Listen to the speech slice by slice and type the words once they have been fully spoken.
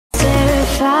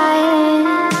trying.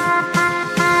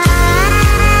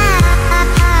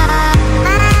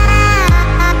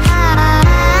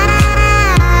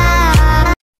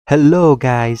 Hello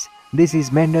guys, this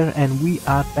is Mender and we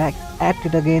are back at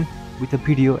it again with a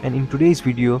video, and in today's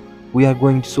video we are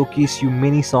going to showcase you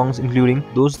many songs including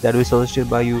those that were suggested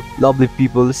by you lovely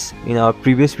peoples in our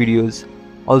previous videos.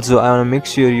 Also, I want to make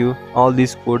sure you all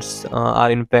these codes are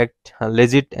in fact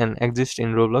legit and exist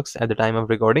in Roblox at the time of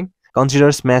recording.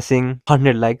 Consider smashing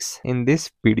 100 likes in this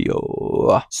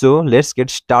video. So let's get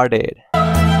started.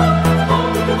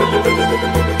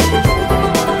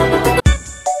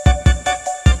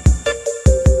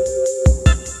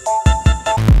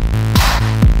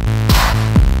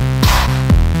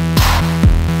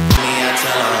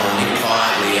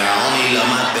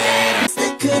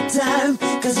 Time,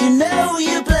 cause you know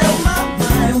you blow my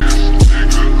mind.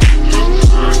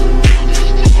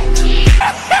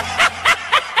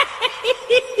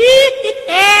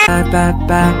 Bye, bye,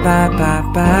 bye, bye, bye,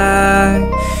 bye.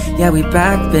 Yeah, we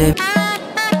back, babe.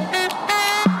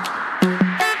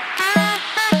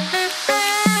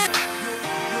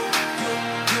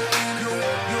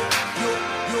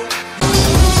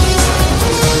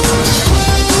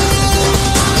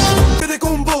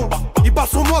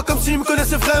 Comme s'ils me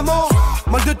connaissaient vraiment.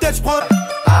 Mal de tête, j'prends.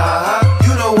 Ah,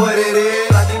 you know what it is.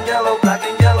 Black and yellow, black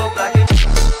and yellow, black and.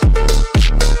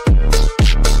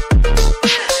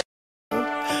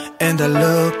 And I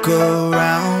look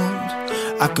around,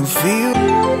 I can feel.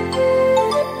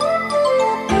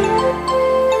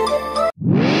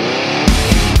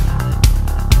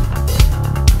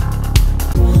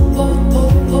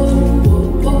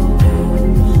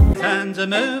 Hands are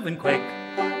moving quick.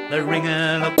 They're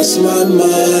ringing up. It's my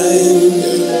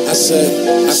mind. I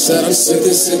said I'm sick and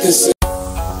sick and sick.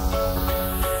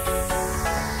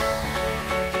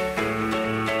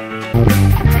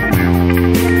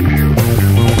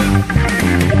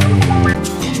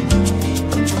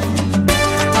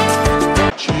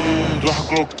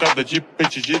 Cada de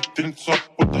peixe de 30 só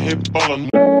puta rebola.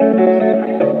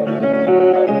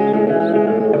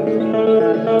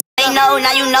 Ain't know,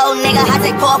 now you know, nigga. I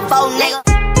take 4-4, nigga.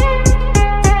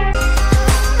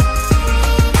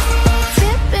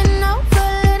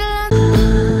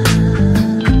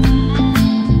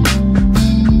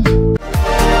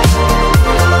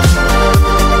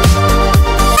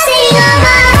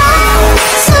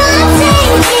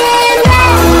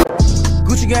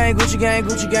 Gucci gang,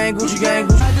 Gucci gang, Gucci gang,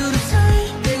 Gucci. I do the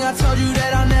same thing I told you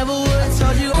that I never would. I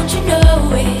told you, Don't you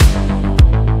know it?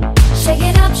 Shake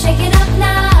it up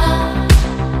now.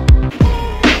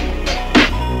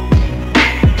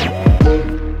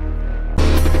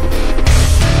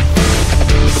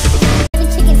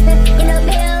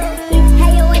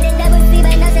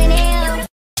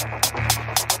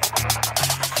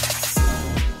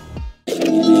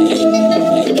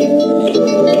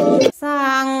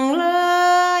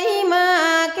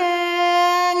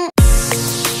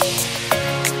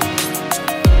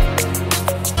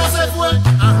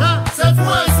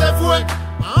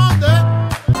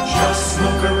 Just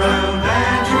look around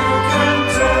and you can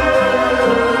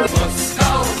tell.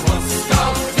 Moskau,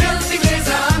 füllt die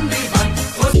Gläser an die Wand.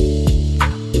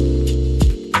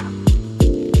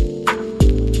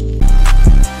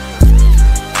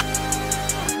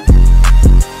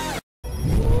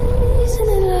 Isn't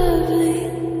it lovely?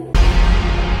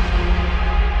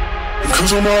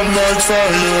 'Cause I'm on like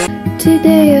fire.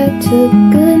 Today I took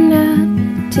a nap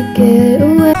to get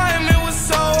away. It was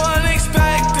so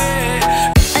unexpected.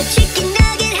 A chicken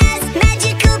nugget has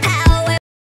magical power.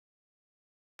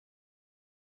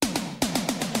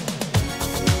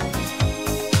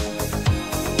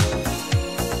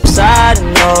 I'm sad, I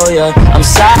know ya. I'm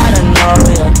sad, I know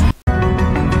ya.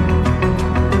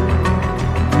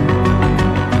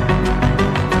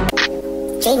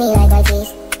 Treat me like my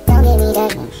teeth. Don't give me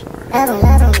that. Love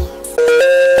on me.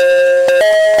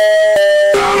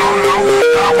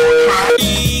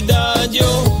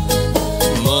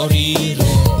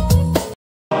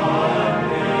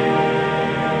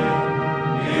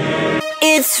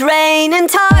 It's raining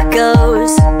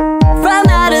tacos from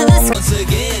out of the sky. Once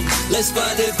again, let's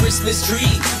find a Christmas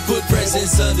tree. Put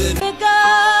presents under. Let it go,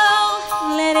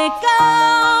 let it go.